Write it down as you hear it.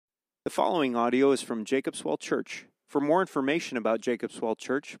The following audio is from Jacobswell Church. For more information about Jacobswell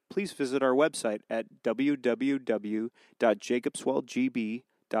Church, please visit our website at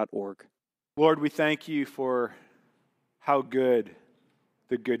www.jacobswellgb.org. Lord, we thank you for how good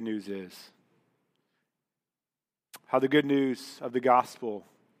the good news is. How the good news of the gospel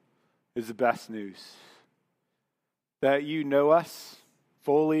is the best news. That you know us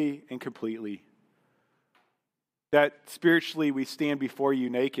fully and completely. That spiritually we stand before you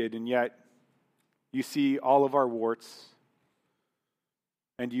naked, and yet you see all of our warts,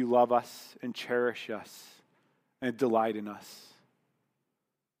 and you love us and cherish us and delight in us.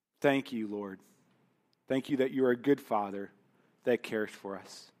 Thank you, Lord. Thank you that you are a good Father that cares for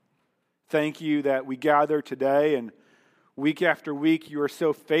us. Thank you that we gather today, and week after week you are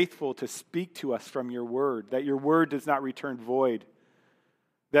so faithful to speak to us from your word, that your word does not return void,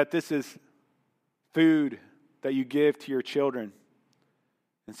 that this is food that you give to your children.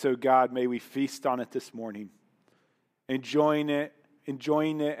 And so, God, may we feast on it this morning, enjoying it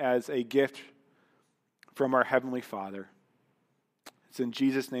as a gift from our Heavenly Father. It's in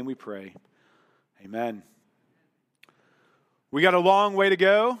Jesus' name we pray. Amen. We got a long way to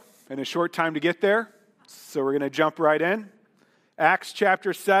go and a short time to get there, so we're going to jump right in. Acts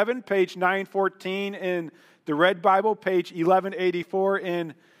chapter 7, page 914 in the Red Bible, page 1184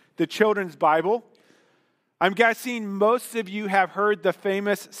 in the Children's Bible. I'm guessing most of you have heard the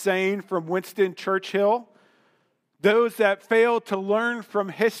famous saying from Winston Churchill, those that fail to learn from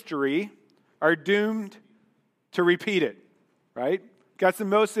history are doomed to repeat it, right? Guessing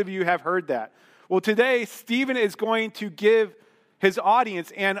most of you have heard that. Well, today, Stephen is going to give his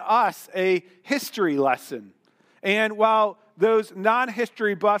audience and us a history lesson. And while those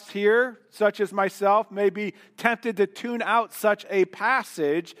non-history buffs here, such as myself, may be tempted to tune out such a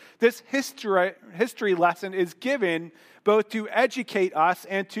passage, this history lesson is given both to educate us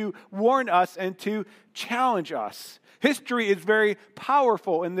and to warn us and to challenge us. History is very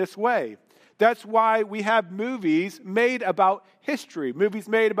powerful in this way. That's why we have movies made about history, movies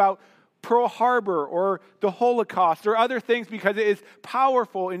made about Pearl Harbor or the Holocaust or other things, because it is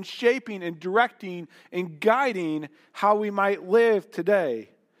powerful in shaping and directing and guiding how we might live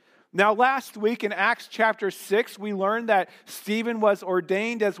today. Now, last week in Acts chapter 6, we learned that Stephen was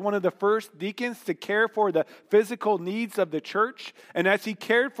ordained as one of the first deacons to care for the physical needs of the church. And as he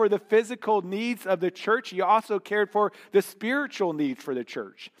cared for the physical needs of the church, he also cared for the spiritual needs for the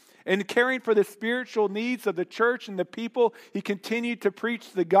church. In caring for the spiritual needs of the church and the people, he continued to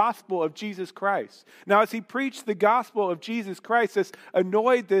preach the gospel of Jesus Christ. Now, as he preached the gospel of Jesus Christ, this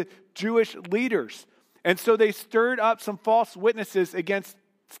annoyed the Jewish leaders. And so they stirred up some false witnesses against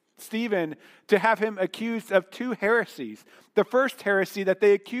Stephen to have him accused of two heresies. The first heresy that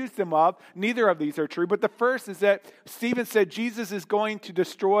they accused him of, neither of these are true, but the first is that Stephen said Jesus is going to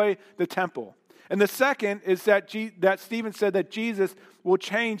destroy the temple. And the second is that Stephen said that Jesus will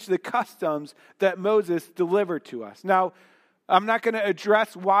change the customs that Moses delivered to us. Now, I'm not going to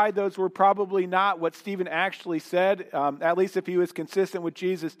address why those were probably not what Stephen actually said, at least if he was consistent with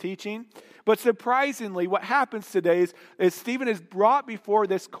Jesus' teaching. But surprisingly, what happens today is Stephen is brought before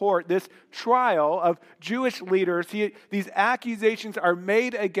this court, this trial of Jewish leaders. These accusations are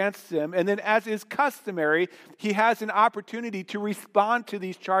made against him, and then as is customary, he has an opportunity to respond to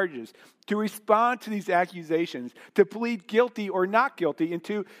these charges, to respond to these accusations, to plead guilty or not guilty, and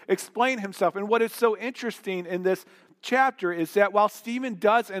to explain himself. And what is so interesting in this chapter is that while Stephen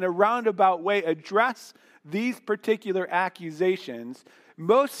does in a roundabout way address these particular accusations,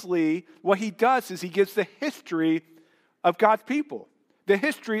 mostly what he does is he gives the history of God's people, the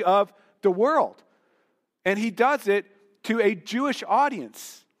history of the world. And he does it to a Jewish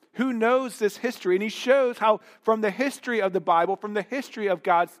audience who knows this history. And he shows how from the history of the Bible, from the history of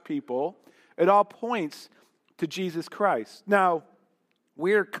God's people, it all points to Jesus Christ. Now,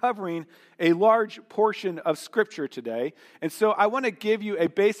 we are covering a large portion of Scripture today. And so I want to give you a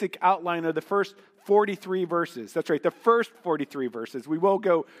basic outline of the first 43 verses. That's right, the first 43 verses. We will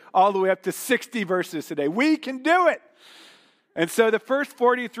go all the way up to 60 verses today. We can do it! And so the first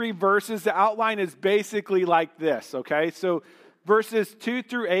 43 verses, the outline is basically like this, okay? So verses 2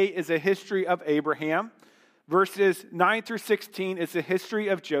 through 8 is a history of Abraham. Verses 9 through 16 is the history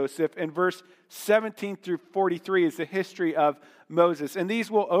of Joseph. And verse 17 through 43 is the history of Moses. And these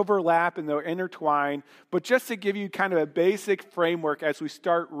will overlap and they'll intertwine. But just to give you kind of a basic framework as we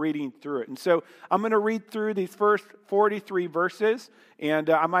start reading through it. And so I'm going to read through these first 43 verses. And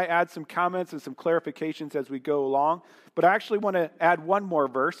I might add some comments and some clarifications as we go along. But I actually want to add one more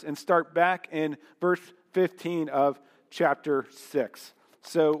verse and start back in verse 15 of chapter 6.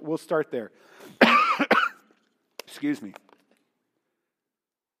 So we'll start there. Excuse me.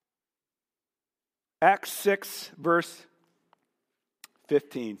 Acts 6, verse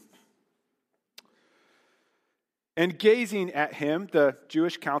 15. And gazing at him, the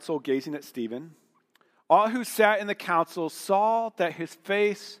Jewish council gazing at Stephen, all who sat in the council saw that his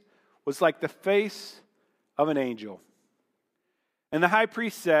face was like the face of an angel. And the high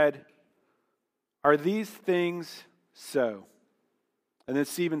priest said, "Are these things so?" And then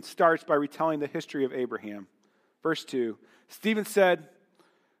Stephen starts by retelling the history of Abraham. Verse 2, Stephen said,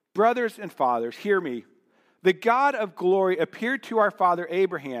 "Brothers and fathers, hear me. The God of glory appeared to our father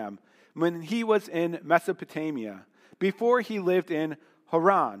Abraham when he was in Mesopotamia, before he lived in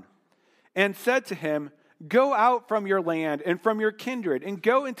Haran, and said to him, 'Go out from your land and from your kindred, and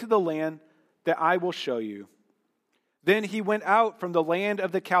go into the land that I will show you.' Then he went out from the land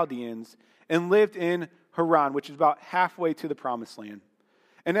of the Chaldeans and lived in Haran," which is about halfway to the promised land.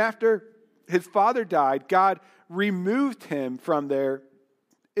 "And after his father died, God removed him from there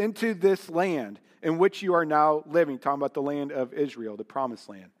into this land in which you are now living," talking about the land of Israel, the promised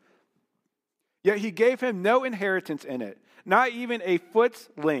land. "Yet he gave him no inheritance in it, not even a foot's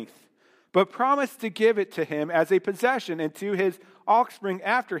length, but promised to give it to him as a possession and to his offspring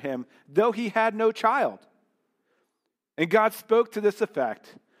after him, though he had no child. And God spoke to this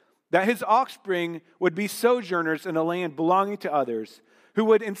effect, that his offspring would be sojourners in a land belonging to others, who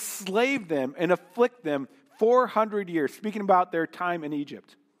would enslave them and afflict them 400 years, speaking about their time in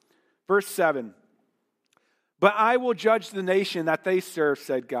Egypt." Verse 7, "But I will judge the nation that they serve,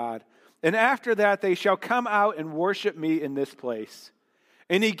 said God, and after that they shall come out and worship me in this place."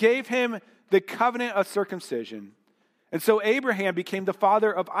 And he gave him the covenant of circumcision. And so Abraham became the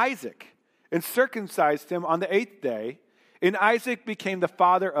father of Isaac and circumcised him on the 8th day. And Isaac became the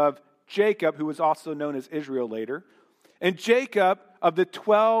father of Jacob, who was also known as Israel later. And Jacob of the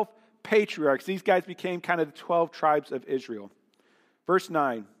 12 patriarchs. These guys became kind of the 12 tribes of Israel. Verse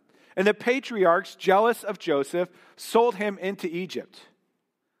 9, "And the patriarchs, jealous of Joseph, sold him into Egypt.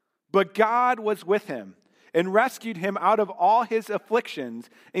 But God was with him and rescued him out of all his afflictions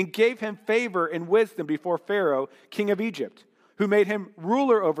and gave him favor and wisdom before Pharaoh, king of Egypt, who made him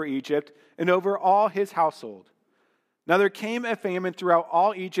ruler over Egypt and over all his household. Now there came a famine throughout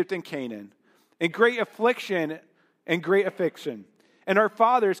all Egypt and Canaan, and great affliction, and our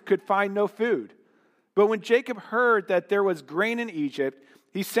fathers could find no food. But when Jacob heard that there was grain in Egypt,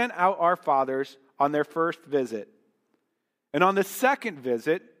 he sent out our fathers on their first visit. And on the second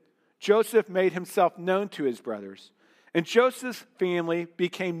visit, Joseph made himself known to his brothers. And Joseph's family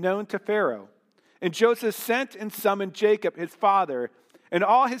became known to Pharaoh. And Joseph sent and summoned Jacob, his father, and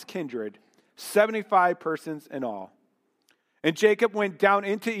all his kindred, 75 persons in all. And Jacob went down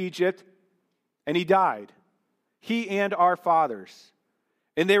into Egypt, and he died, he and our fathers.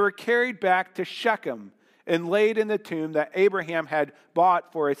 And they were carried back to Shechem and laid in the tomb that Abraham had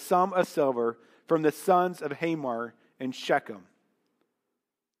bought for a sum of silver from the sons of Hamor in Shechem."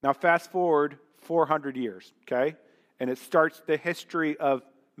 Now fast forward 400 years, okay? And it starts the history of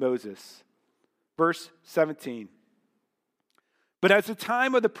Moses. Verse 17. "But as the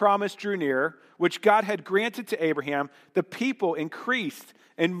time of the promise drew near, which God had granted to Abraham, the people increased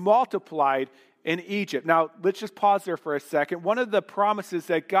and multiplied in Egypt." Now, let's just pause there for a second. One of the promises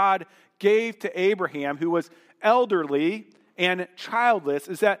that God gave to Abraham, who was elderly and childless,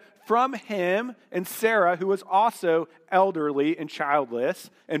 is that from him and Sarah, who was also elderly and childless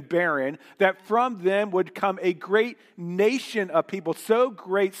and barren, that from them would come a great nation of people, so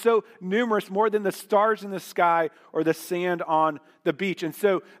great, so numerous, more than the stars in the sky or the sand on the beach. And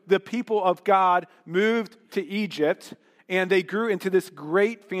so the people of God moved to Egypt, and they grew into this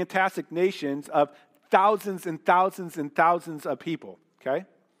great, fantastic nations of thousands and thousands and thousands of people, okay?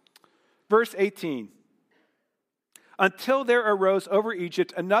 Verse 18. "Until there arose over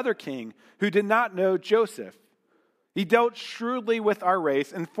Egypt another king who did not know Joseph. He dealt shrewdly with our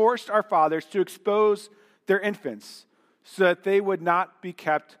race and forced our fathers to expose their infants so that they would not be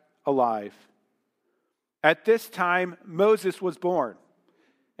kept alive. At this time, Moses was born,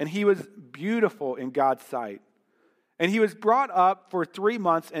 and he was beautiful in God's sight. And he was brought up for 3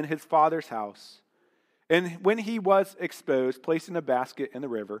 months in his father's house. And when he was exposed, placed in a basket in the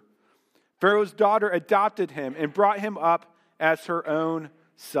river, Pharaoh's daughter adopted him and brought him up as her own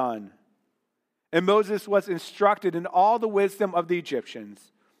son. And Moses was instructed in all the wisdom of the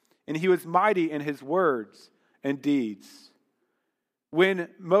Egyptians, and he was mighty in his words and deeds.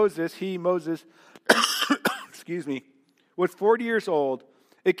 When Moses, was 40 years old,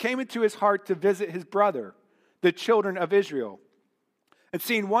 it came into his heart to visit his brother, the children of Israel. And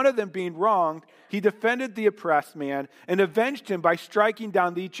seeing one of them being wronged, he defended the oppressed man and avenged him by striking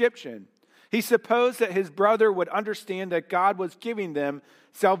down the Egyptian. He supposed that his brother would understand that God was giving them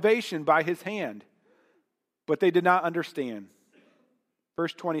salvation by his hand. but they did not understand.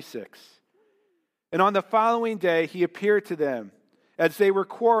 Verse 26. And on the following day he appeared to them as they were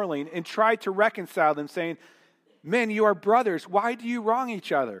quarreling and tried to reconcile them, saying, Men, you are brothers. Why do you wrong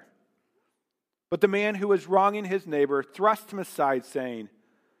each other? But the man who was wronging his neighbor thrust him aside, saying,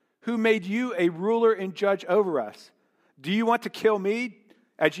 Who made you a ruler and judge over us? Do you want to kill me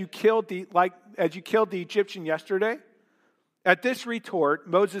as you killed the Egyptian yesterday? At this retort,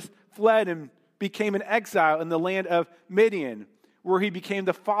 Moses fled and became an exile in the land of Midian, where he became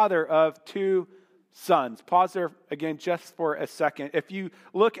the father of 2 sons. Pause there again just for a second. If you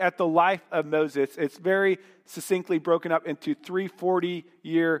look at the life of Moses, it's very succinctly broken up into 3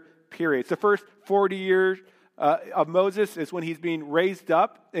 40-year periods. The first 40 years of Moses is when he's being raised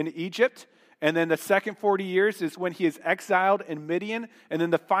up in Egypt. And then the second 40 years is when he is exiled in Midian. And then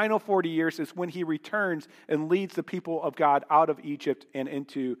the final 40 years is when he returns and leads the people of God out of Egypt and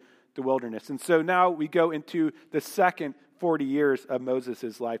into the wilderness. And so now we go into the second 40 years of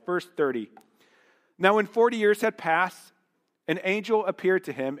Moses' life. Verse 30. Now when 40 years had passed, an angel appeared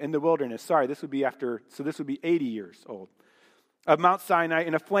to him in the wilderness. This would be 80 years old. Of Mount Sinai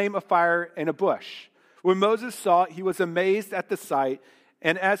in a flame of fire in a bush. When Moses saw it, he was amazed at the sight.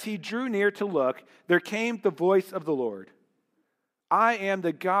 And as he drew near to look, there came the voice of the Lord. I am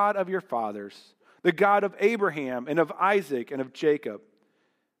the God of your fathers, the God of Abraham and of Isaac and of Jacob.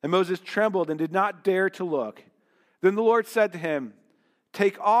 And Moses trembled and did not dare to look. Then the Lord said to him,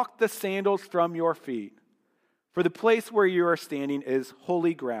 Take off the sandals from your feet, for the place where you are standing is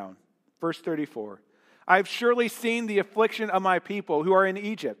holy ground. Verse 34. I have surely seen the affliction of my people who are in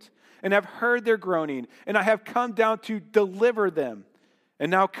Egypt, and have heard their groaning, and I have come down to deliver them.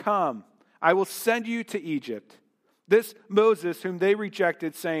 And now come, I will send you to Egypt. This Moses whom they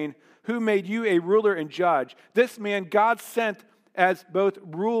rejected, saying, Who made you a ruler and judge? This man God sent as both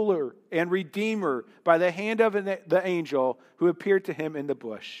ruler and redeemer by the hand of the angel who appeared to him in the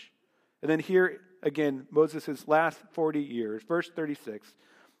bush. And then here again, Moses' last 40 years. Verse 36.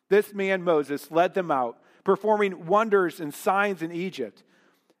 This man Moses led them out, performing wonders and signs in Egypt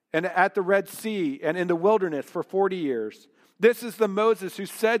and at the Red Sea and in the wilderness for 40 years. This is the Moses who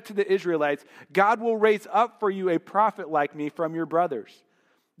said to the Israelites, God will raise up for you a prophet like me from your brothers.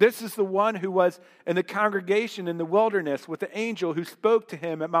 This is the one who was in the congregation in the wilderness with the angel who spoke to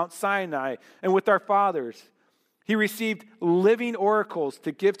him at Mount Sinai and with our fathers. He received living oracles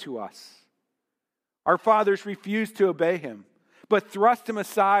to give to us. Our fathers refused to obey him, but thrust him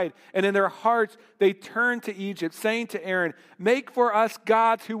aside, and in their hearts they turned to Egypt, saying to Aaron, Make for us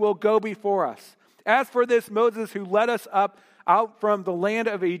gods who will go before us. As for this Moses who led us out from the land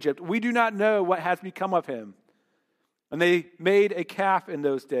of Egypt, we do not know what has become of him. And they made a calf in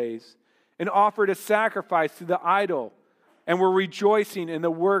those days and offered a sacrifice to the idol and were rejoicing in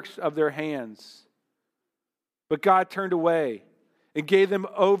the works of their hands. But God turned away and gave them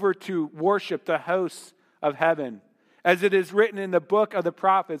over to worship the hosts of heaven. As it is written in the book of the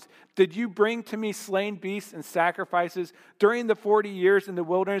prophets, Did you bring to me slain beasts and sacrifices during the 40 years in the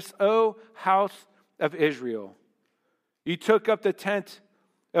wilderness, O house of Israel? You took up the tent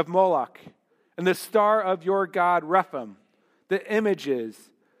of Moloch and the star of your god Rephaim, the images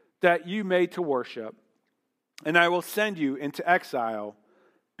that you made to worship. And I will send you into exile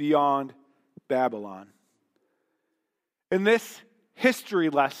beyond Babylon. In this history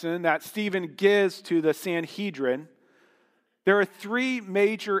lesson that Stephen gives to the Sanhedrin, there are 3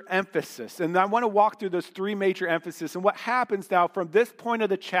 major emphases, and I want to walk through those 3 major emphases. And what happens now from this point of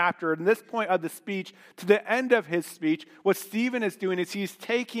the chapter and this point of the speech to the end of his speech, what Stephen is doing is he's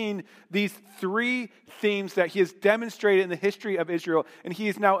taking these 3 themes that he has demonstrated in the history of Israel, and he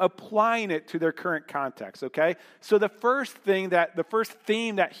is now applying it to their current context, okay? So the first theme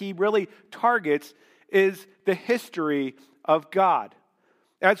that he really targets is the history of God.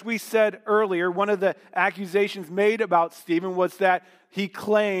 As we said earlier, one of the accusations made about Stephen was that he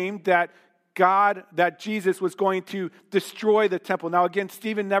claimed that Jesus was going to destroy the temple. Now again,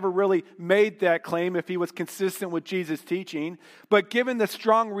 Stephen never really made that claim if he was consistent with Jesus' teaching. But given the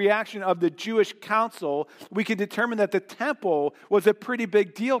strong reaction of the Jewish council, we can determine that the temple was a pretty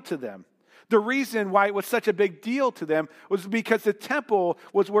big deal to them. The reason why it was such a big deal to them was because the temple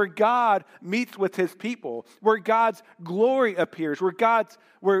was where God meets with his people, where God's glory appears, where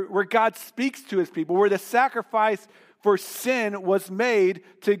God speaks to his people, where the sacrifice for sin was made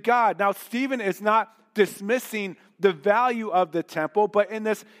to God. Now, Stephen is not dismissing the value of the temple, but in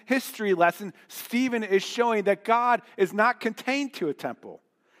this history lesson, Stephen is showing that God is not contained to a temple,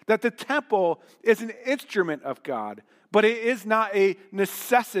 that the temple is an instrument of God, but it is not a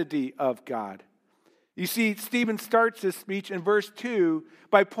necessity of God. You see, Stephen starts his speech in verse 2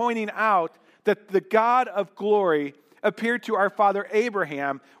 by pointing out that the God of glory appeared to our father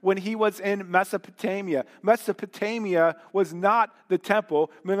Abraham when he was in Mesopotamia. Mesopotamia was not the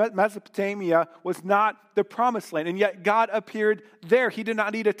temple. Mesopotamia was not the promised land. And yet God appeared there. He did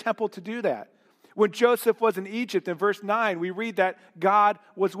not need a temple to do that. When Joseph was in Egypt, in verse 9, we read that God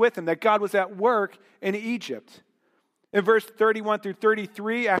was with him, that God was at work in Egypt. In verse 31 through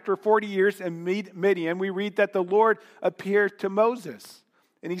 33, after 40 years in Midian, we read that the Lord appeared to Moses.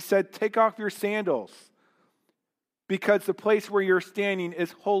 And he said, take off your sandals, because the place where you're standing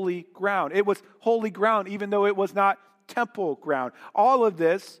is holy ground. It was holy ground, even though it was not temple ground. All of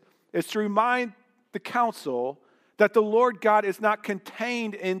this is to remind the council that the Lord God is not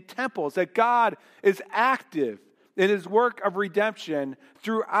contained in temples, that God is active in his work of redemption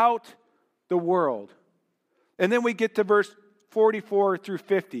throughout the world. And then we get to verse 44 through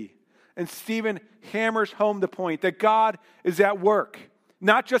 50, and Stephen hammers home the point that God is at work,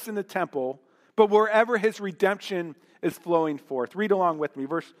 not just in the temple, but wherever his redemption is flowing forth. Read along with me,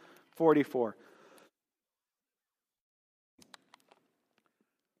 verse 44.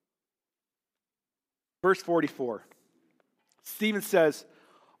 Verse 44. Stephen says,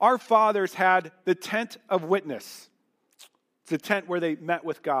 our fathers had the tent of witness. It's a tent where they met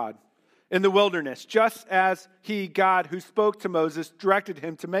with God in the wilderness, just as he, God, who spoke to Moses, directed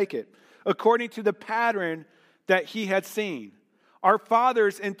him to make it, according to the pattern that he had seen. Our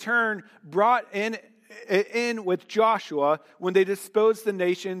fathers, in turn, brought in with Joshua when they disposed the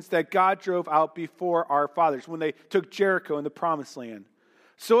nations that God drove out before our fathers, when they took Jericho and the Promised Land.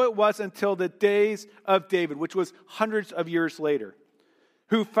 So it was until the days of David, which was hundreds of years later,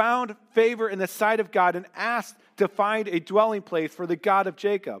 who found favor in the sight of God and asked to find a dwelling place for the God of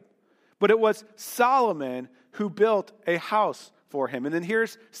Jacob. But it was Solomon who built a house for him. And then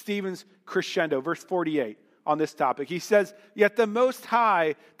here's Stephen's crescendo, verse 48 on this topic. He says, yet the Most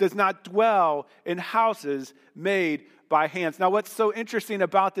High does not dwell in houses made by hands. Now, what's so interesting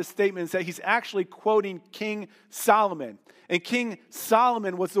about this statement is that he's actually quoting King Solomon. And King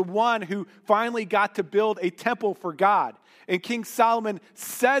Solomon was the one who finally got to build a temple for God. And King Solomon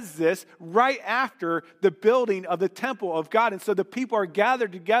says this right after the building of the temple of God. And so the people are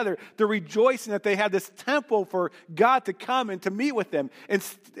gathered together. They're rejoicing that they had this temple for God to come and to meet with them.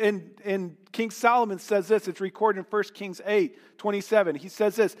 And King Solomon says this. It's recorded in 1 Kings 8:27. He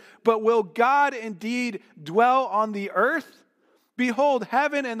says this, but will God indeed dwell on the earth? Behold,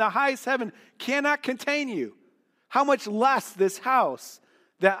 heaven and the highest heaven cannot contain you. How much less this house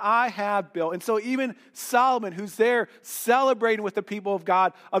that I have built. And so even Solomon, who's there celebrating with the people of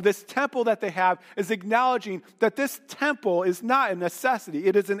God of this temple that they have, is acknowledging that this temple is not a necessity.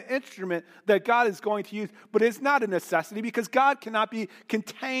 It is an instrument that God is going to use, but it's not a necessity because God cannot be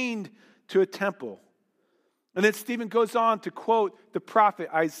contained to a temple. And then Stephen goes on to quote the prophet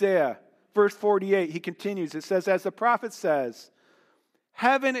Isaiah. Verse 48, he continues. It says, as the prophet says,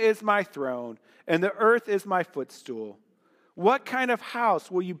 heaven is my throne and the earth is my footstool. What kind of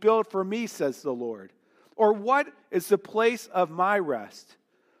house will you build for me, says the Lord? Or what is the place of my rest?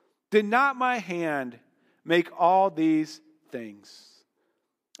 Did not my hand make all these things?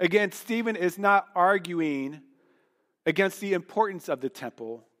 Again, Stephen is not arguing against the importance of the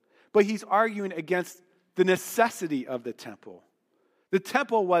temple, but he's arguing against the necessity of the temple. The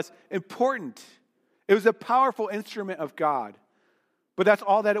temple was important. It was a powerful instrument of God, but that's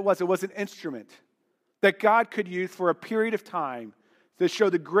all that it was. It was an instrument that God could use for a period of time to show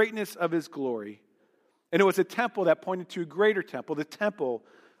the greatness of his glory. And it was a temple that pointed to a greater temple, the temple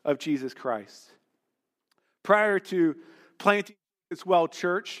of Jesus Christ. Prior to planting this well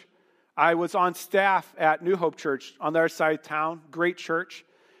church, I was on staff at New Hope Church on the other side of town, great church.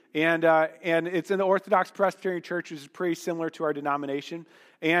 And it's an Orthodox Presbyterian church, which is pretty similar to our denomination.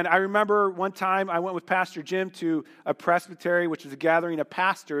 And I remember one time I went with Pastor Jim to a presbytery, which is a gathering of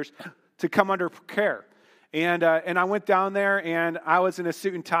pastors, to come under care. And I went down there, and I was in a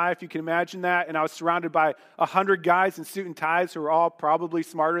suit and tie, if you can imagine that, and I was surrounded by 100 guys in suit and ties who were all probably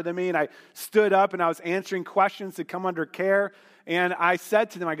smarter than me, and I stood up, and I was answering questions to come under care, and I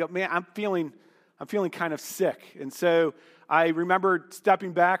said to them, I go, man, I'm feeling kind of sick. And so I remember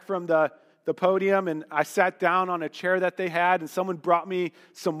stepping back from the podium, and I sat down on a chair that they had, and someone brought me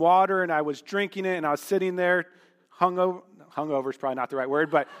some water, and I was drinking it, and I was sitting there hungover is probably not the right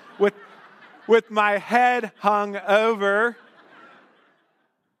word, but with my head hung over,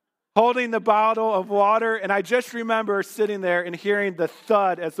 holding the bottle of water. And I just remember sitting there and hearing the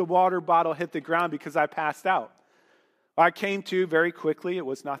thud as the water bottle hit the ground because I passed out. I came to very quickly. It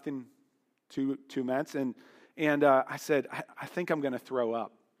was nothing too immense. And I said, I think I'm going to throw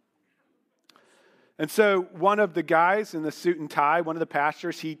up. And so one of the guys in the suit and tie, one of the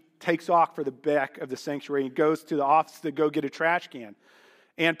pastors, he takes off for the back of the sanctuary and goes to the office to go get a trash can.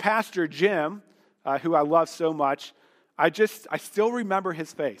 And Pastor Jim, who I love so much, I still remember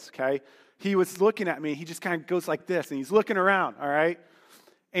his face, okay? He was looking at me. He just kind of goes like this, and he's looking around, all right?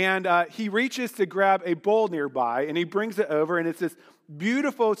 And he reaches to grab a bowl nearby, and he brings it over, and it's this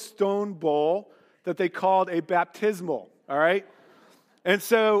beautiful stone bowl that they called a baptismal, all right? And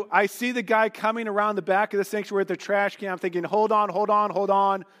so I see the guy coming around the back of the sanctuary with the trash can. I'm thinking, hold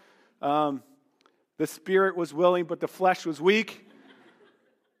on. The spirit was willing, but the flesh was weak.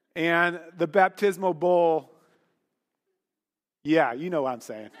 And the baptismal bowl, yeah, you know what I'm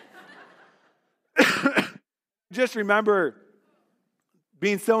saying. Just remember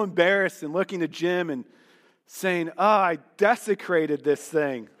being so embarrassed and looking to Jim and saying, I desecrated this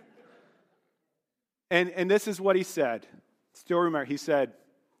thing. And this is what he said. Still remember, he said,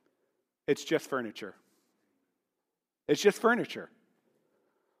 it's just furniture. It's just furniture.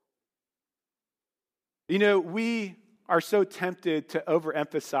 You know, we are so tempted to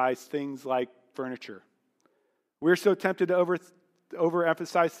overemphasize things like furniture. We're so tempted to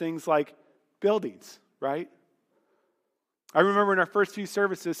overemphasize things like buildings, right? I remember in our first few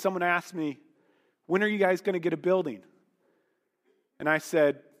services, someone asked me, when are you guys going to get a building? And I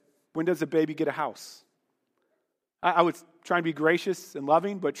said, when does a baby get a house? I was trying to be gracious and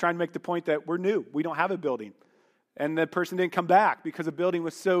loving, but trying to make the point that we're new. We don't have a building. And the person didn't come back because a building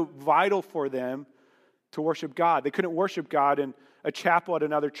was so vital for them to worship God. They couldn't worship God in a chapel at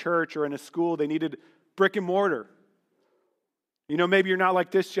another church or in a school. They needed brick and mortar. You know, maybe you're not like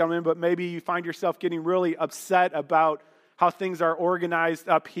this gentleman, but maybe you find yourself getting really upset about how things are organized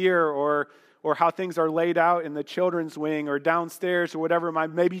up here or how things are laid out in the children's wing or downstairs or whatever.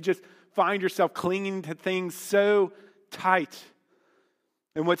 Maybe you just find yourself clinging to things so tight.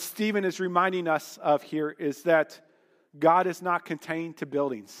 And what Stephen is reminding us of here is that God is not contained to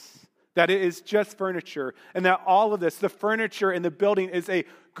buildings, that it is just furniture, and that all of this, the furniture and the building, is a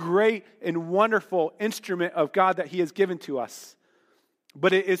great and wonderful instrument of God that He has given to us.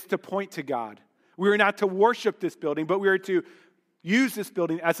 But it is to point to God. We are not to worship this building, but we are to use this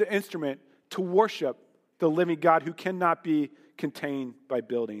building as an instrument to worship the living God who cannot be contained by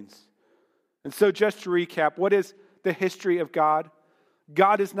buildings. And so just to recap, what is the history of God?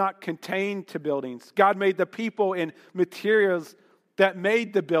 God is not contained to buildings. God made the people and materials that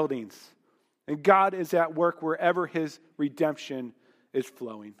made the buildings. And God is at work wherever His redemption is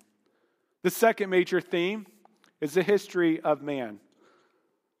flowing. The second major theme is the history of man.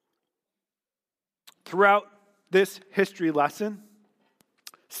 Throughout this history lesson,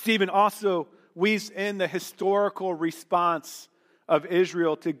 Stephen also weaves in the historical response of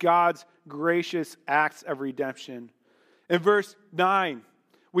Israel to God's gracious acts of redemption. In verse 9,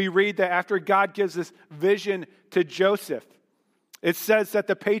 we read that after God gives this vision to Joseph, it says that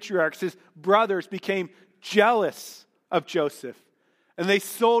the patriarchs, his brothers, became jealous of Joseph, and they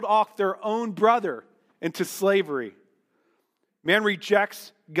sold off their own brother into slavery. Man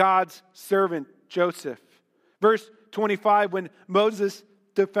rejects God's servant Joseph. Verse 25, when Moses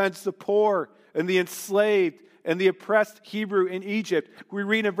defends the poor and the enslaved and the oppressed Hebrew in Egypt, we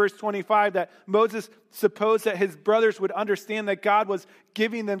read in verse 25 that Moses supposed that his brothers would understand that God was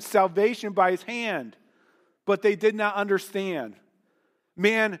giving them salvation by His hand, but they did not understand.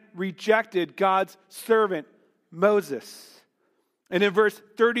 Man rejected God's servant Moses. And in verse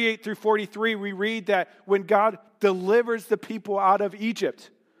 38 through 43, we read that when God delivers the people out of Egypt,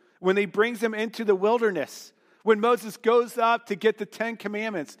 when He brings them into the wilderness, when Moses goes up to get the 10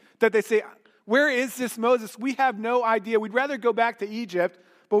 Commandments, that they say, where is this Moses? We have no idea. We'd rather go back to Egypt,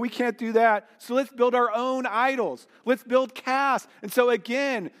 but we can't do that. So let's build our own idols. Let's build calves. And so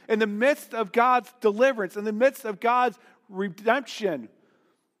again, in the midst of God's deliverance, in the midst of God's redemption,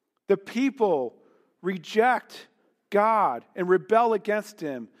 the people reject God and rebel against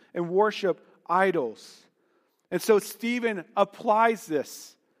Him and worship idols. And so Stephen applies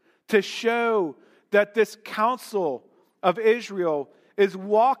this to show that this council of Israel is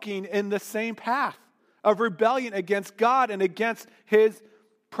walking in the same path of rebellion against God and against His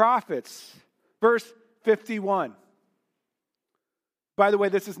prophets. Verse 51. By the way,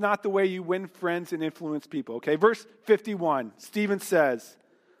 this is not the way you win friends and influence people, okay? Verse 51, Stephen says,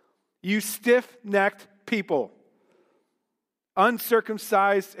 "You stiff-necked people,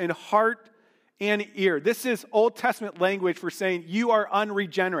 uncircumcised in heart and ear." This is Old Testament language for saying you are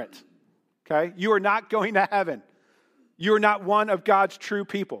unregenerate, okay? You are not going to heaven. You are not one of God's true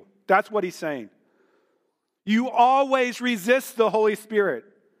people. That's what he's saying. You always resist the Holy Spirit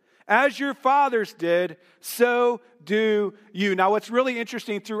As your fathers did, so do you. Now, what's really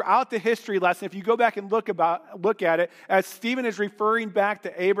interesting throughout the history lesson, if you go back and look at it, as Stephen is referring back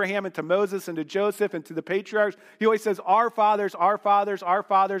to Abraham and to Moses and to Joseph and to the patriarchs, he always says, our fathers, our fathers, our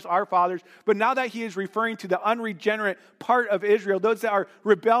fathers, our fathers. But now that he is referring to the unregenerate part of Israel, those that are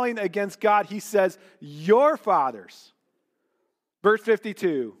rebelling against God, he says, your fathers. Verse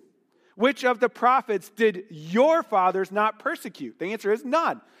 52. Which of the prophets did your fathers not persecute? The answer is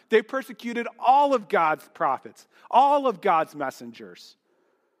none. They persecuted all of God's prophets, all of God's messengers.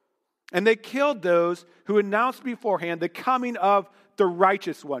 And they killed those who announced beforehand the coming of the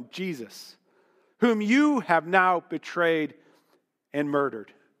righteous one, Jesus, whom you have now betrayed and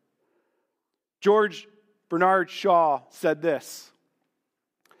murdered. George Bernard Shaw said this: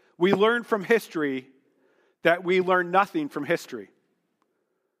 we learn from history that we learn nothing from history.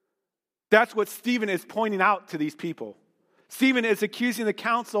 That's what Stephen is pointing out to these people. Stephen is accusing the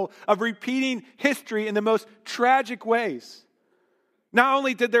council of repeating history in the most tragic ways. Not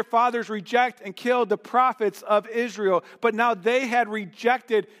only did their fathers reject and kill the prophets of Israel, but now they had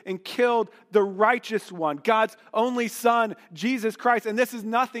rejected and killed the righteous one, God's only Son, Jesus Christ. And this is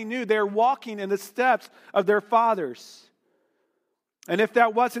nothing new. They're walking in the steps of their fathers. And if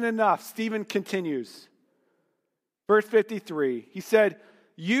that wasn't enough, Stephen continues. Verse 53, he said,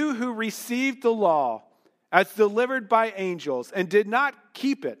 you who received the law as delivered by angels and did not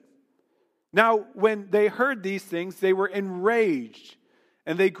keep it. Now, when they heard these things, they were enraged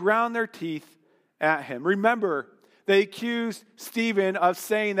and they ground their teeth at him. Remember, they accused Stephen of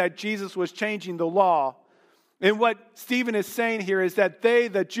saying that Jesus was changing the law. And what Stephen is saying here is that they,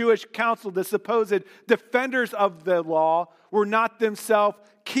 the Jewish council, the supposed defenders of the law, were not themselves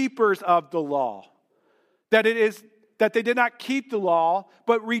keepers of the law. That they did not keep the law,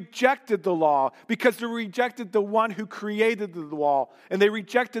 but rejected the law because they rejected the one who created the law, and they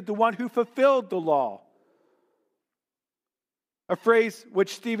rejected the one who fulfilled the law. A phrase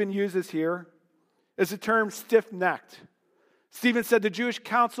which Stephen uses here is the term stiff-necked. Stephen said the Jewish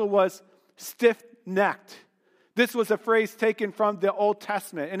council was stiff-necked. This was a phrase taken from the Old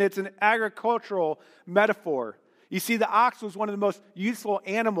Testament, and it's an agricultural metaphor. You see, the ox was one of the most useful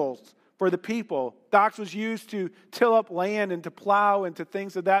animals for the people. The ox was used to till up land and to plow and to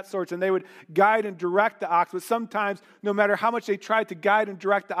things of that sort. And they would guide and direct the ox. But sometimes, no matter how much they tried to guide and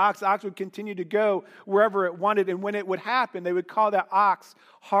direct the ox would continue to go wherever it wanted. And when it would happen, they would call that ox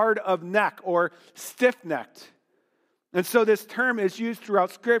hard of neck or stiff-necked. And so this term is used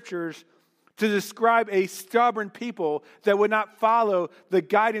throughout scriptures to describe a stubborn people that would not follow the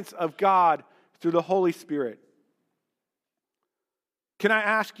guidance of God through the Holy Spirit. Can I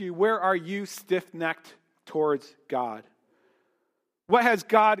ask you, where are you stiff-necked towards God? What has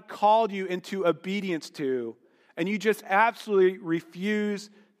God called you into obedience to, and you just absolutely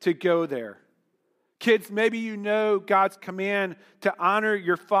refuse to go there? Kids, maybe you know God's command to honor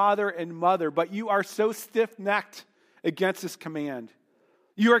your father and mother, but you are so stiff-necked against this command.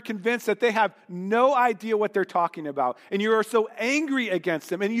 You are convinced that they have no idea what they're talking about, and you are so angry against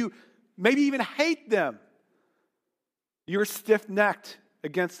them, and you maybe even hate them. You're stiff-necked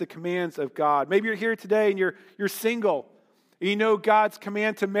against the commands of God. Maybe you're here today and you're single. And you know God's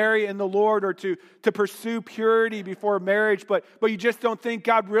command to marry in the Lord or to pursue purity before marriage, but you just don't think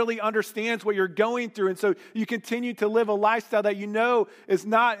God really understands what you're going through. And so you continue to live a lifestyle that you know is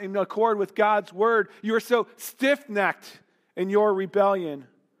not in accord with God's word. You are so stiff-necked in your rebellion.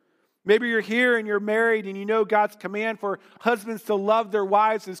 Maybe you're here and you're married and you know God's command for husbands to love their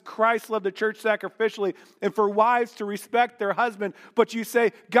wives as Christ loved the church sacrificially, and for wives to respect their husband. But you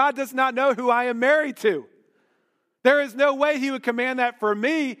say, God does not know who I am married to. There is no way he would command that for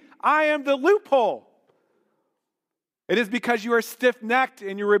me. I am the loophole. It is because you are stiff-necked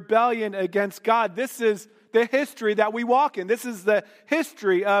in your rebellion against God. This is the history that we walk in. This is the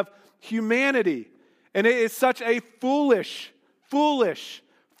history of humanity. And it is such a foolish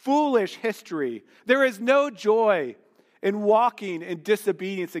history. There is no joy in walking in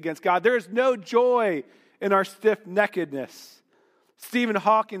disobedience against God. There is no joy in our stiff-neckedness. Stephen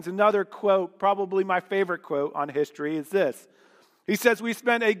Hawking's another quote, probably my favorite quote on history, is this. He says, we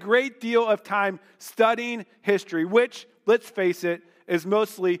spend a great deal of time studying history, which, let's face it, is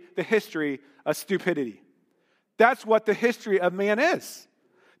mostly the history of stupidity. That's what the history of man is.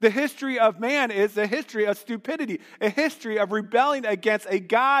 The history of man is the history of stupidity, a history of rebelling against a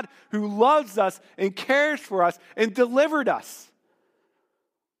God who loves us and cares for us and delivered us.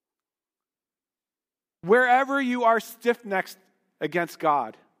 Wherever you are stiff-necked against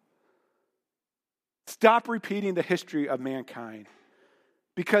God, stop repeating the history of mankind,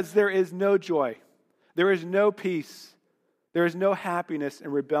 because there is no joy, there is no peace, There is no happiness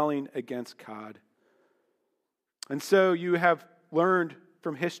in rebelling against God. And so you have learned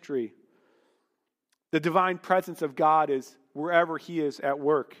from history the divine presence of God is wherever he is at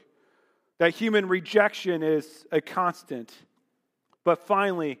work. That human rejection is a constant. But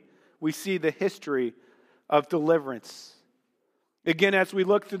finally, we see the history of deliverance. Again, as we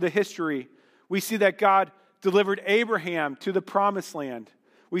look through the history, we see that God delivered Abraham to the promised land.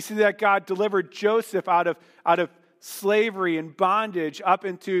 We see that God delivered Joseph out of slavery and bondage up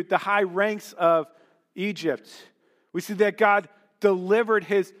into the high ranks of Egypt. We see that God delivered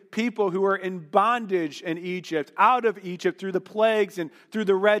his people who were in bondage in Egypt, out of Egypt through the plagues and through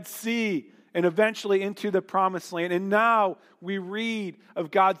the Red Sea and eventually into the promised land. And now we read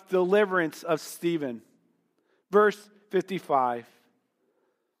of God's deliverance of Stephen. Verse 55.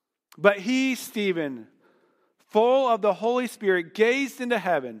 But he, Stephen, full of the Holy Spirit, gazed into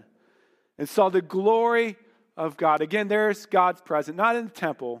heaven and saw the glory of God. Again, there's God's presence, not in the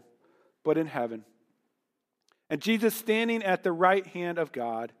temple, but in heaven. And Jesus standing at the right hand of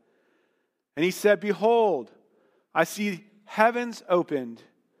God. And he said, behold, I see heavens opened,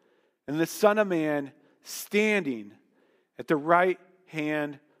 and the Son of Man standing at the right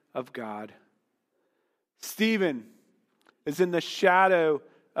hand of God. Stephen is in the shadow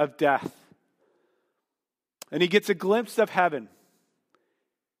of death. And he gets a glimpse of heaven.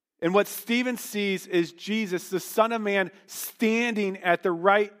 And what Stephen sees is Jesus, the Son of Man, standing at the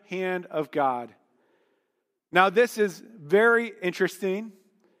right hand of God. Now, this is very interesting,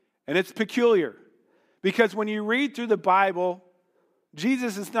 and it's peculiar. Because when you read through the Bible,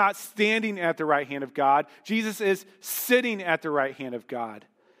 Jesus is not standing at the right hand of God. Jesus is sitting at the right hand of God.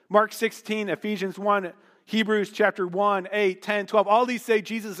 Mark 16, Ephesians 1, Hebrews chapter 1, 8, 10, 12. All these say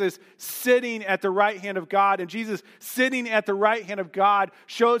Jesus is sitting at the right hand of God. And Jesus sitting at the right hand of God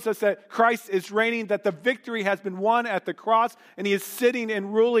shows us that Christ is reigning, that the victory has been won at the cross, and he is sitting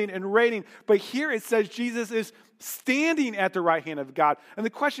and ruling and reigning. But here it says Jesus is standing at the right hand of God. And the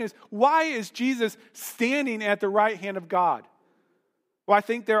question is, why is Jesus standing at the right hand of God? Well, I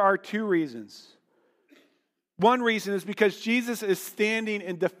think there are two reasons. One reason is because Jesus is standing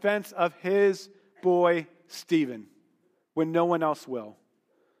in defense of his boy Stephen when no one else will.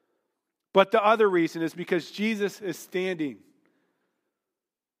 But the other reason is because Jesus is standing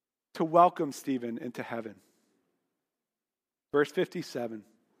to welcome Stephen into heaven. Verse 57.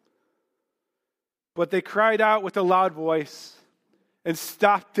 But they cried out with a loud voice and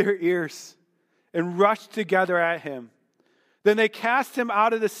stopped their ears and rushed together at him. Then they cast him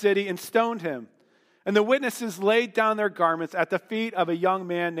out of the city and stoned him. And the witnesses laid down their garments at the feet of a young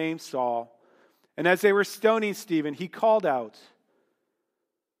man named Saul. And as they were stoning Stephen, he called out,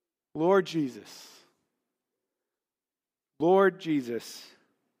 Lord Jesus,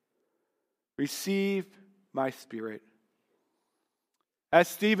 receive my spirit. As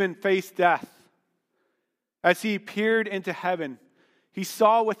Stephen faced death, as he peered into heaven, he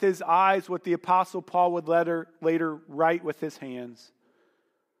saw with his eyes what the Apostle Paul would later write with his hands.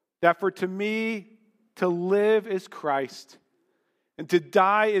 That for to me, to live is Christ, and to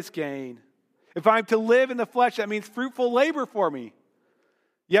die is gain. If I'm to live in the flesh, that means fruitful labor for me.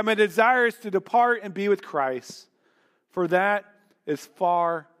 Yet my desire is to depart and be with Christ, for that is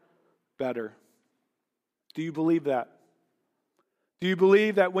far better. Do you believe that? Do you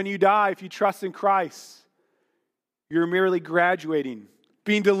believe that when you die, if you trust in Christ, you're merely graduating,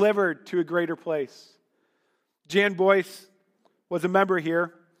 being delivered to a greater place? Jan Boyce was a member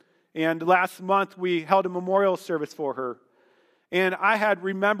here, and last month we held a memorial service for her. And I had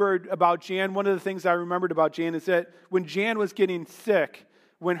remembered about Jan, one of the things I remembered about Jan is that when Jan was getting sick,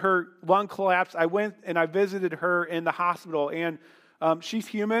 when her lung collapsed, I went and I visited her in the hospital. And she's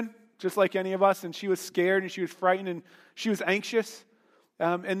human, just like any of us, and she was scared and she was frightened and she was anxious.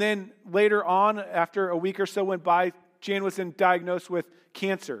 And then later on, after a week or so went by, Jan was diagnosed with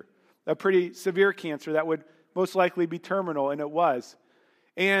cancer, a pretty severe cancer that would most likely be terminal, and it was.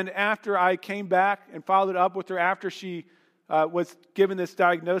 And after I came back and followed up with her after she was given this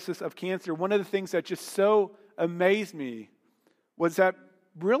diagnosis of cancer, one of the things that just so amazed me was that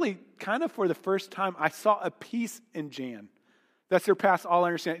really kind of for the first time I saw a peace in Jan that surpassed all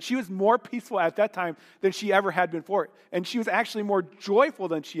understanding. She was more peaceful at that time than she ever had been before. And she was actually more joyful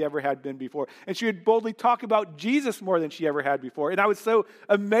than she ever had been before. And she would boldly talk about Jesus more than she ever had before. And I was so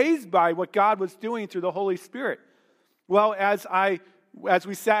amazed by what God was doing through the Holy Spirit. Well, as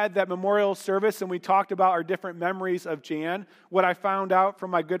we sat at that memorial service and we talked about our different memories of Jan, what I found out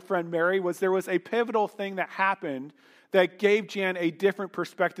from my good friend Mary was there was a pivotal thing that happened that gave Jan a different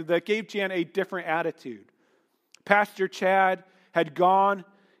perspective, that gave Jan a different attitude. Pastor Chad had gone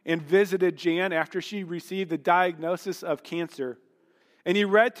and visited Jan after she received the diagnosis of cancer. And he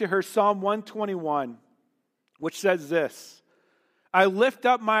read to her Psalm 121, which says this, I lift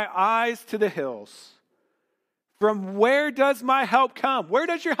up my eyes to the hills. From where does my help come? Where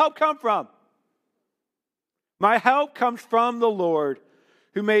does your help come from? My help comes from the Lord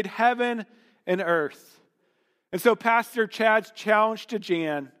who made heaven and earth. And so Pastor Chad's challenge to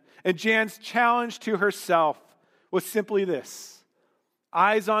Jan and Jan's challenge to herself was simply this.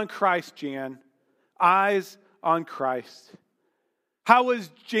 Eyes on Christ, Jan. Eyes on Christ. How was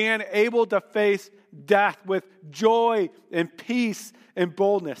Jan able to face death with joy and peace and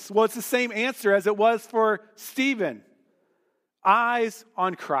boldness? Well, it's the same answer as it was for Stephen. Eyes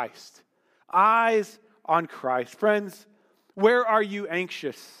on Christ. Eyes on Christ. Friends, where are you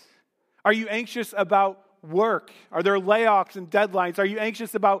anxious? Are you anxious about work? Are there layoffs and deadlines? Are you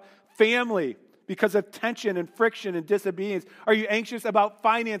anxious about family because of tension and friction and disobedience? Are you anxious about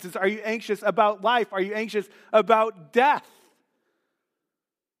finances? Are you anxious about life? Are you anxious about death?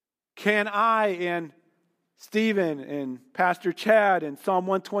 Can I and Stephen and Pastor Chad and Psalm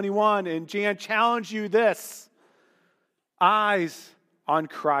 121 and Jan challenge you this? Eyes on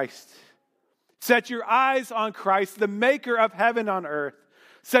Christ. Set your eyes on Christ, the maker of heaven on earth.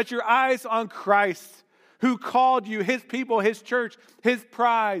 Set your eyes on Christ, who called you, his people, his church, his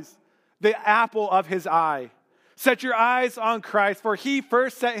prize, the apple of his eye. Set your eyes on Christ, for he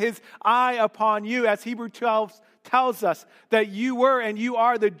first set his eye upon you, as Hebrews 12 tells us that you were and you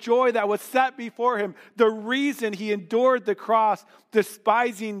are the joy that was set before him, the reason he endured the cross,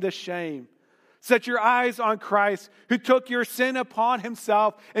 despising the shame. Set your eyes on Christ, who took your sin upon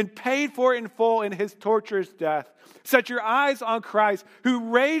himself and paid for it in full in his torturous death. Set your eyes on Christ, who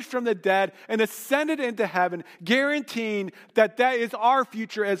raised from the dead and ascended into heaven, guaranteeing that that is our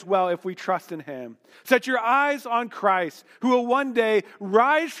future as well if we trust in him. Set your eyes on Christ, who will one day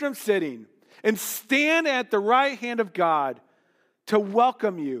rise from sitting and stand at the right hand of God to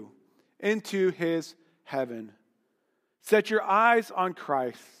welcome you into his heaven. Set your eyes on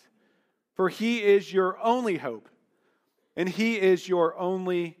Christ, for he is your only hope, and he is your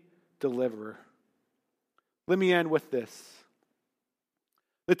only deliverer. Let me end with this.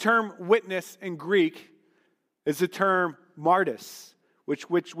 The term witness in Greek is the term martys,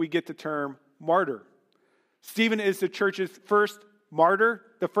 which we get the term martyr. Stephen is the church's first martyr,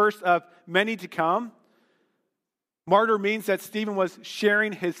 the first of many to come. Martyr means that Stephen was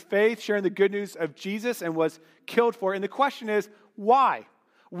sharing his faith, sharing the good news of Jesus, and was killed for it. And the question is, why?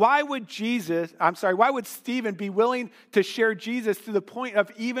 Why would Stephen be willing to share Jesus to the point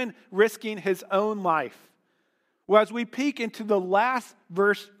of even risking his own life? Well, as we peek into the last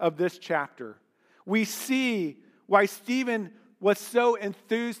verse of this chapter, we see why Stephen was so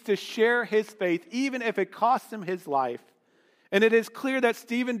enthused to share his faith, even if it cost him his life. And it is clear that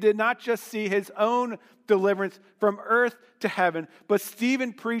Stephen did not just see his own deliverance from earth to heaven, but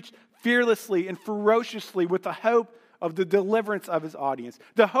Stephen preached fearlessly and ferociously with the hope of the deliverance of his audience,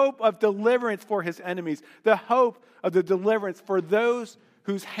 the hope of deliverance for his enemies, the hope of the deliverance for those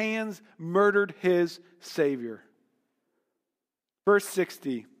whose hands murdered his Savior. Verse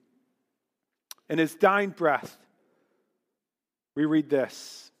 60, in his dying breath, we read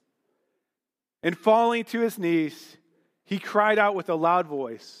this. And falling to his knees, he cried out with a loud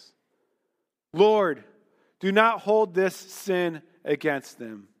voice, Lord, do not hold this sin against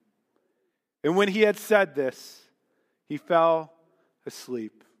them. And when he had said this, he fell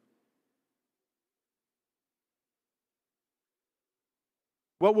asleep.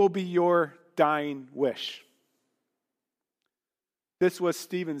 What will be your dying wish? This was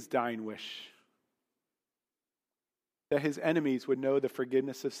Stephen's dying wish. That his enemies would know the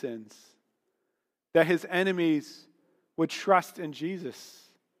forgiveness of sins. That his enemies would trust in Jesus.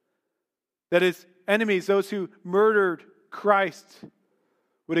 That his enemies, those who murdered Christ,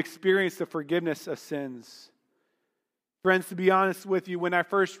 would experience the forgiveness of sins. Friends, to be honest with you, when I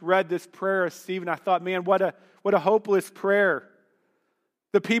first read this prayer of Stephen, I thought, man, what a hopeless prayer.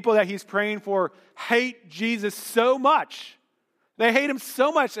 The people that he's praying for hate Jesus so much. They hate him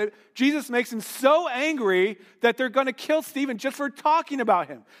so much that Jesus makes them so angry that they're going to kill Stephen just for talking about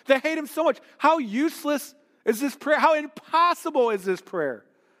him. They hate him so much. How useless is this prayer? How impossible is this prayer?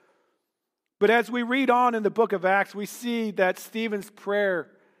 But as we read on in the book of Acts, we see that Stephen's prayer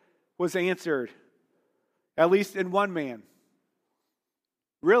was answered, at least in one man.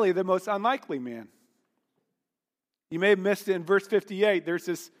 Really, the most unlikely man. You may have missed it in verse 58. There's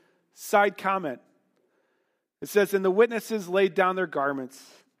this side comment. It says, and the witnesses laid down their garments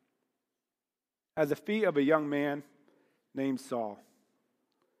at the feet of a young man named Saul.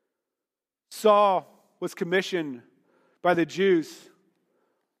 Saul was commissioned by the Jews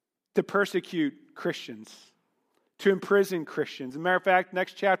to persecute Christians, to imprison Christians. As a matter of fact,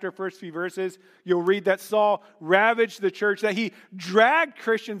 next chapter, first few verses, you'll read that Saul ravaged the church, that he dragged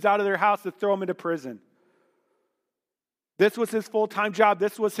Christians out of their house to throw them into prison. This was his full-time job.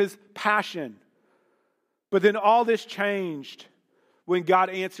 This was his passion. But then all this changed when God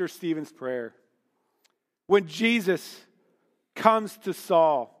answered Stephen's prayer. When Jesus comes to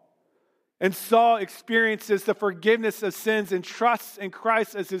Saul, and Saul experiences the forgiveness of sins and trusts in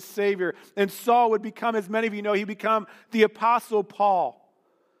Christ as his Savior. And Saul would become, as many of you know, he become the Apostle Paul.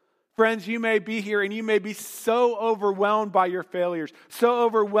 Friends, you may be here and you may be so overwhelmed by your failures, so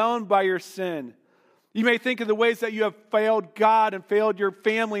overwhelmed by your sin. You may think of the ways that you have failed God and failed your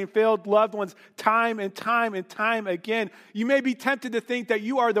family and failed loved ones time and time and time again. You may be tempted to think that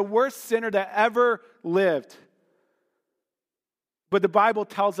you are the worst sinner that ever lived. But the Bible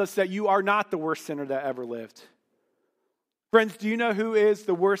tells us that you are not the worst sinner that ever lived. Friends, do you know who is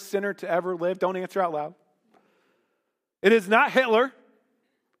the worst sinner to ever live? Don't answer out loud. It is not Hitler.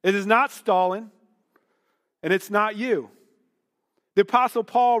 It is not Stalin. And it's not you. The Apostle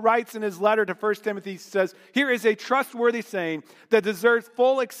Paul writes in his letter to 1 Timothy, he says, here is a trustworthy saying that deserves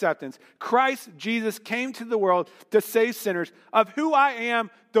full acceptance. Christ Jesus came to the world to save sinners, of who I am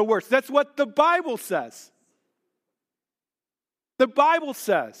the worst. That's what the Bible says. The Bible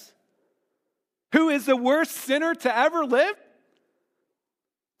says, who is the worst sinner to ever live?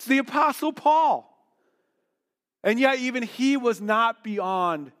 It's the Apostle Paul. And yet even he was not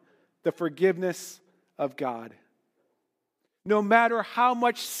beyond the forgiveness of God. No matter how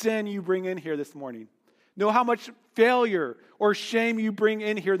much sin you bring in here this morning, no how much failure or shame you bring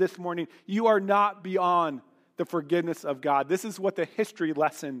in here this morning, you are not beyond the forgiveness of God. This is what the history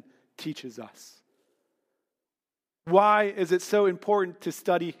lesson teaches us. Why is it so important to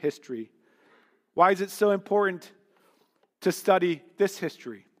study history? Why is it so important to study this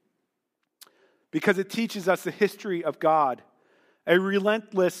history? Because it teaches us the history of God, a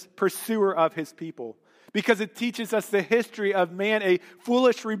relentless pursuer of his people. Because it teaches us the history of man, a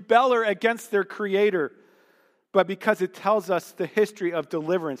foolish rebeller against their Creator. But because it tells us the history of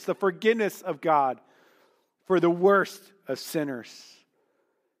deliverance, the forgiveness of God for the worst of sinners.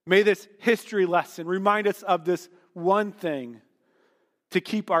 May this history lesson remind us of this one thing: to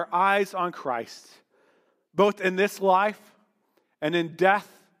keep our eyes on Christ, both in this life and in death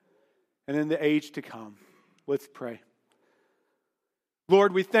and in the age to come. Let's pray.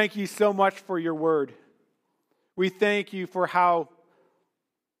 Lord, we thank you so much for your word. We thank you for how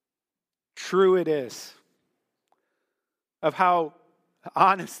true it is, of how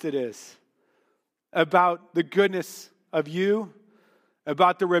honest it is, about the goodness of you,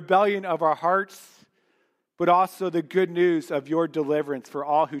 about the rebellion of our hearts, but also the good news of your deliverance for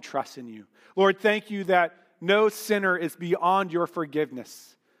all who trust in you. Lord, thank you that no sinner is beyond your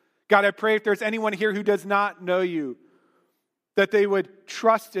forgiveness. God, I pray if there's anyone here who does not know you, that they would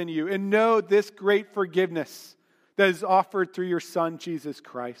trust in you and know this great forgiveness that is offered through your Son, Jesus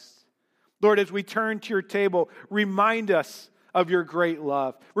Christ. Lord, as we turn to your table, remind us of your great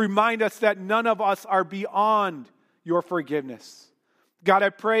love. Remind us that none of us are beyond your forgiveness. God, I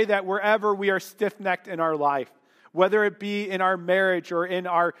pray that wherever we are stiff-necked in our life, whether it be in our marriage or in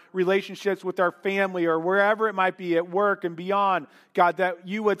our relationships with our family or wherever it might be at work and beyond, God, that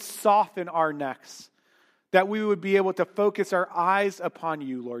you would soften our necks, that we would be able to focus our eyes upon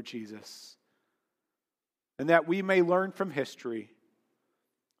you, Lord Jesus, and that we may learn from history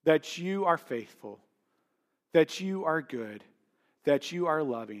that you are faithful, that you are good, that you are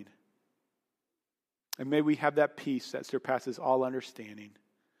loving. And may we have that peace that surpasses all understanding.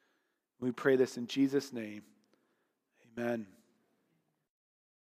 We pray this in Jesus' name. Amen.